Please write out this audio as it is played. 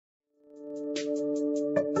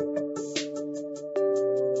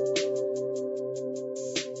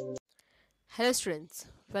Hello students,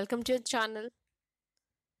 welcome to your channel.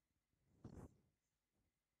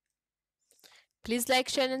 Please like,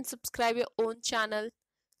 share and subscribe your own channel,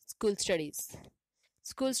 School Studies.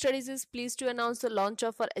 School Studies is pleased to announce the launch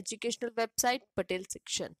of our educational website, Patel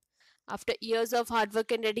Section. After years of hard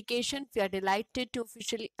work and dedication, we are delighted to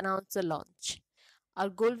officially announce the launch. Our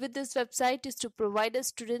goal with this website is to provide our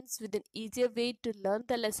students with an easier way to learn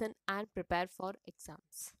the lesson and prepare for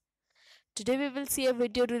exams. Today we will see a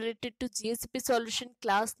video related to GSEB Solutions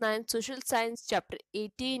Class 9 Social Science Chapter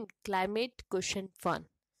 18 Climate Question 1.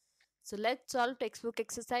 So let's solve textbook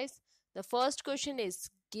exercise. The first question is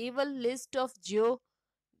give a list of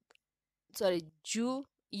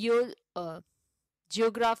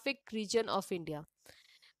geographic region of India.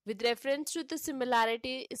 With reference to the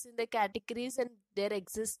similarities in the categories and their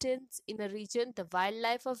existence in a region, the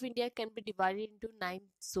wildlife of India can be divided into 9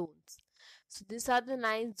 zones. So these are the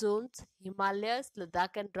 9 zones: Himalayas,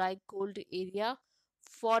 Ladakh and dry cold area,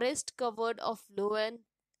 forest covered of low and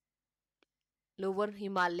lower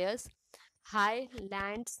Himalayas, high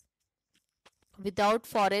lands without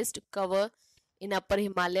forest cover in upper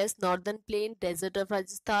Himalayas, northern plain, desert of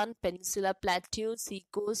Rajasthan, peninsula plateau, sea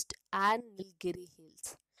coast and Nilgiri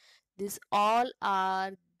hills. These all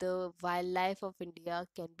are the wildlife of India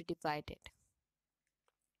can be divided.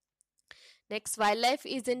 Next, wildlife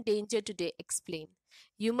is in danger today. Explain.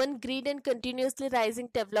 Human greed and continuously rising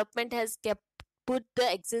development has put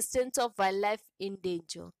the existence of wildlife in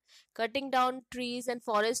danger. Cutting down trees and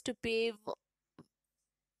forests to pave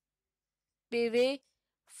way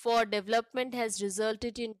for development has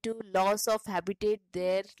resulted into loss of habitat,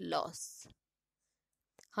 their loss.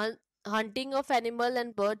 Hunting of animal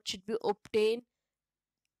and bird should be obtained.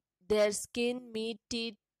 Their skin, meat,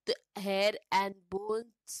 teeth, hair and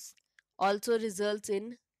bones also results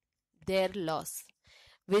in their loss.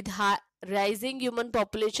 With rising human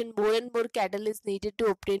population, more and more cattle is needed to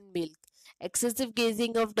obtain milk. Excessive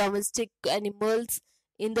grazing of domestic animals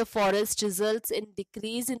in the forest results in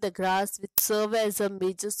decrease in the grass, which serve as a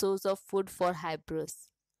major source of food for hybrids.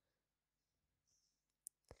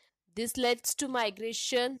 This leads to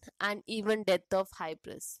migration and even death of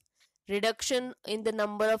hybrids. Reduction in the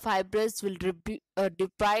number of hybrids will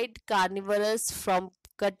deprive carnivores from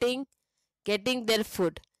getting their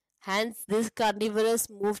food. Hence, these carnivores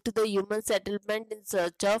move to the human settlement in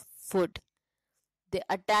search of food. They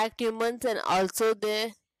attack humans and also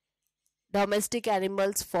their domestic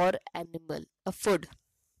animals for food.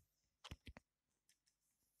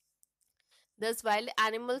 Thus, wild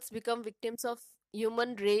animals become victims of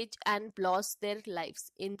human rage and lost their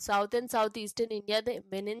lives. In South and Southeastern India, the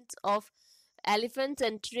menace of elephants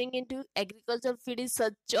entering into agricultural fields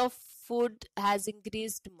such of food has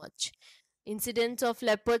increased much. Incidents of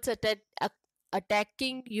leopards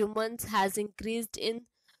attacking humans has increased in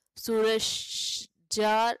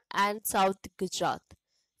Surajgar and South Gujarat.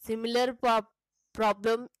 Similar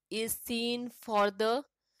problem is seen for the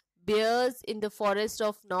bears in the forest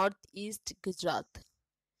of northeast Gujarat.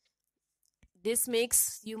 This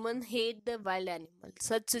makes humans hate the wild animal.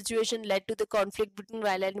 Such situation led to the conflict between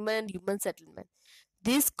wild animal and human settlement.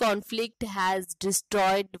 This conflict has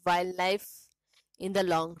destroyed wildlife in the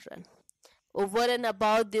long run. Over and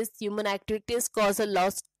above this, human activities cause a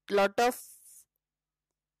lot of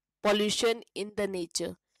pollution in the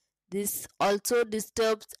nature. This also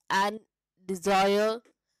disturbs and destroy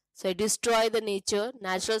the nature,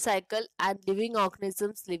 natural cycle and living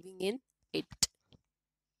organisms living in it.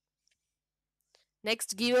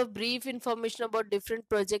 Next, give a brief information about different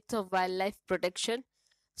projects of wildlife protection.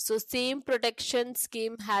 So, same protection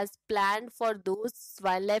scheme has planned for those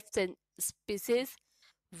wildlife species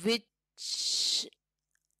which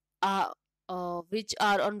are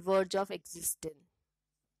on verge of existence.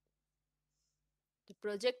 The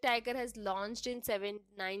Project Tiger has launched in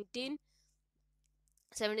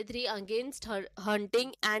 1973 against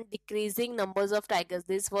hunting and decreasing numbers of tigers.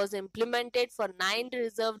 This was implemented for 9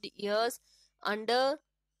 reserved areas, under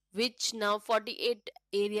which now 48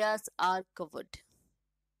 areas are covered.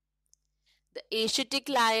 The Asiatic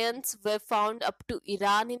lions were found up to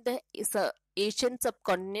Iran in the Asian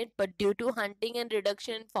subcontinent, but due to hunting and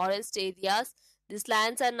reduction in forest areas, these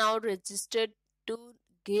lions are now registered to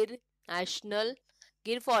Gir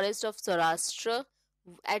Forest of Saurashtra.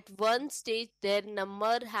 At one stage, their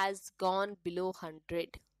number has gone below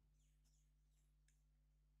 100.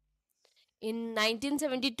 In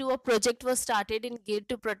 1972, a project was started in Gir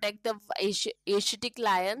to protect the Asiatic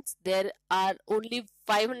lions. There are only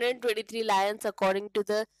 523 lions according to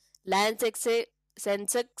the Lions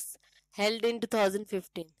census held in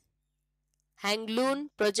 2015. Hangloon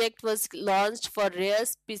project was launched for rare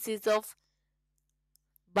species of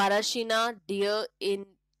Barashina deer in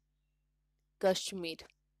Kashmir.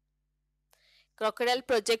 Crocodile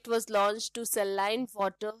project was launched to saline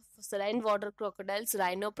water crocodiles.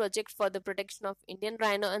 Rhino project for the protection of Indian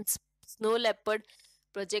rhino, and snow leopard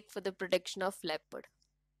project for the protection of leopard.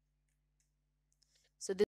 So